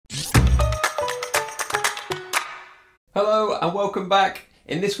Hello and welcome back.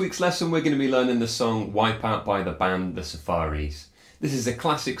 In this week's lesson we're going to be learning the song Wipeout by the band The Safaris. This is a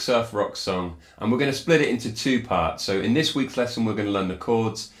classic surf rock song and we're going to split it into two parts. So in this week's lesson we're going to learn the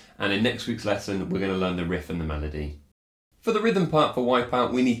chords, and in next week's lesson we're going to learn the riff and the melody. For the rhythm part for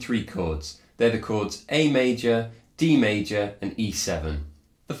Wipeout we need three chords. They're the chords A major, D major and E7.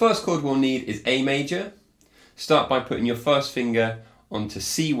 The first chord we'll need is A major. Start by putting your first finger onto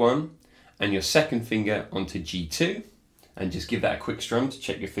C1 and your second finger onto G2. And just give that a quick strum to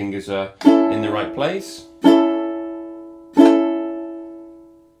check your fingers are in the right place.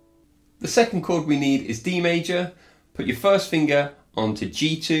 The second chord we need is D major. Put your first finger onto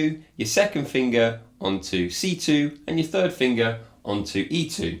G2, your second finger onto C2, and your third finger onto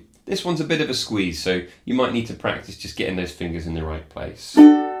E2. This one's a bit of a squeeze, so you might need to practice just getting those fingers in the right place.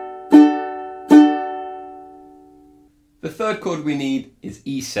 The third chord we need is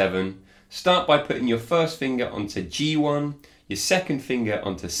E7. Start by putting your first finger onto G1, your second finger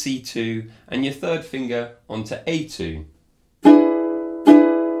onto C2, and your third finger onto A2.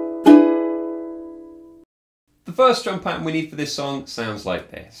 The first strum pattern we need for this song sounds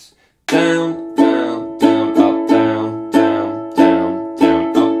like this. Down, down, down, up, down, down, down,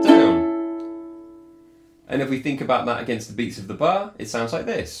 down, up, down. And if we think about that against the beats of the bar, it sounds like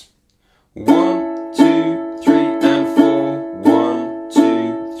this. 1, 2, 3 and 4. 1,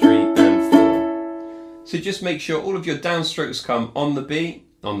 2, 3 and 4. So just make sure all of your downstrokes come on the beat,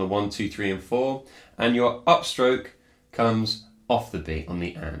 on the 1, 2, 3 and 4, and your upstroke comes off the beat on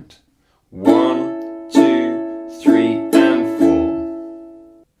the and. 1, 2, 3 and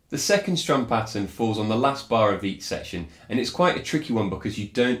 4. The second strum pattern falls on the last bar of each section, and it's quite a tricky one because you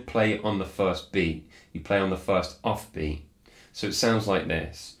don't play on the first beat, you play on the first off beat. So it sounds like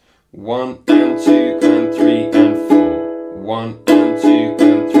this. 1 and 2 and 3 and 4. 1 and 2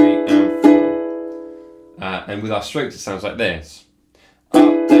 and 3 and 4. And with our strokes it sounds like this.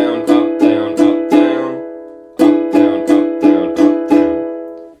 Up, down, up, down, up, down. Up, down, up, down, up,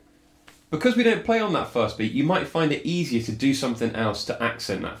 down. Because we don't play on that first beat, you might find it easier to do something else to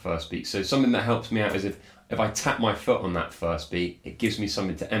accent that first beat. So something that helps me out is if I tap my foot on that first beat, it gives me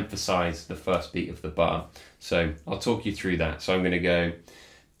something to emphasize the first beat of the bar. So I'll talk you through that. So I'm going to go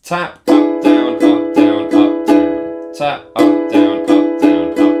tap, up, down, up, down, up, down. Tap, up, down, up,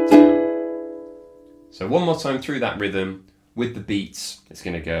 down, up, down. So one more time through that rhythm with the beats. It's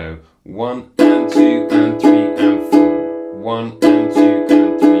going to go 1 and 2 and 3 and 4. 1 and 2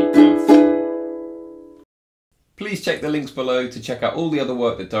 and 3 and 4. Please check the links below to check out all the other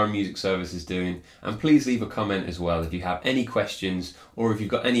work that Durham Music Service is doing, and please leave a comment as well if you have any questions or if you've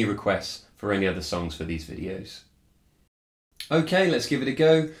got any requests for any other songs for these videos. Okay, let's give it a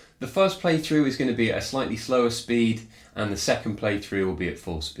go. The first playthrough is going to be at a slightly slower speed and the second playthrough will be at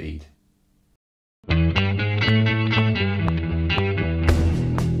full speed.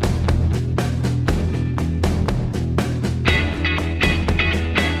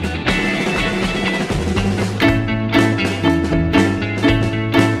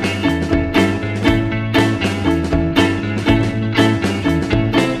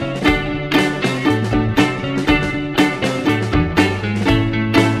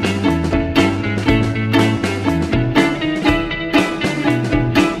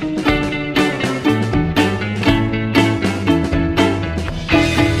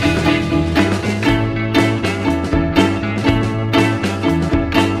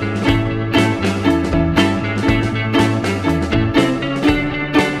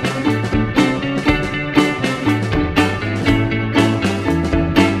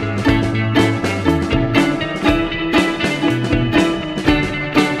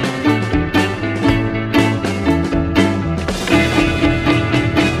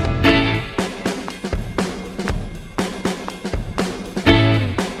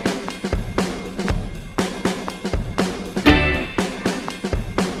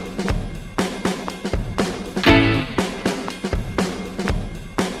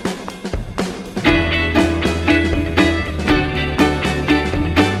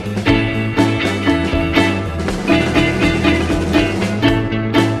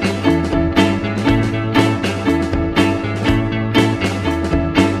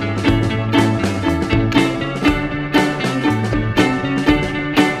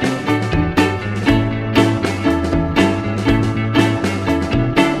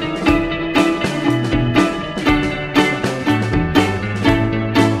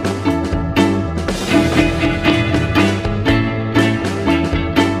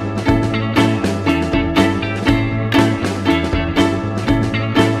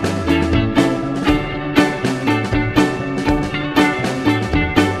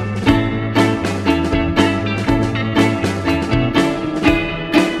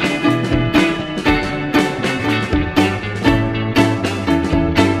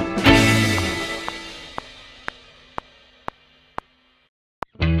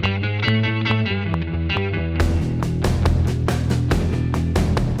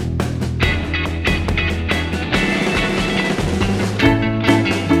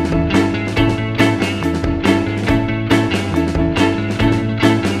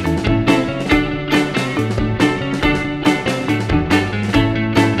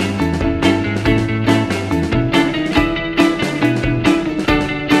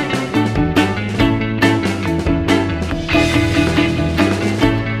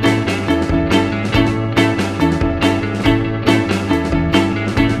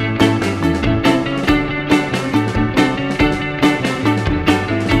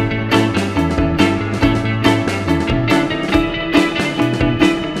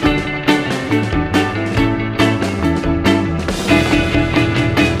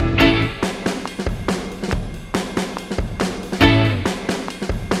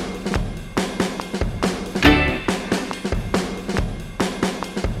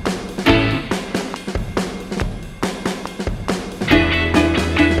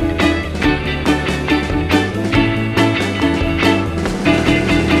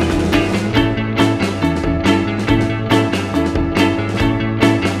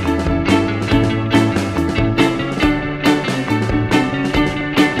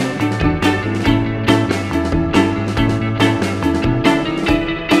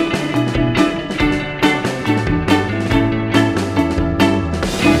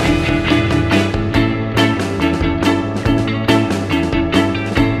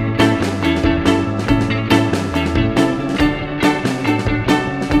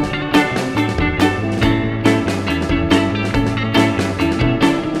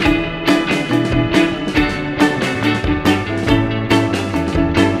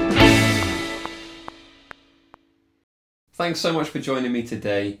 Thanks so much for joining me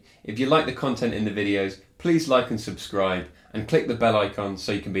today. If you like the content in the videos, please like and subscribe and click the bell icon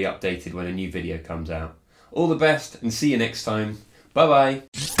so you can be updated when a new video comes out. All the best and see you next time. Bye bye.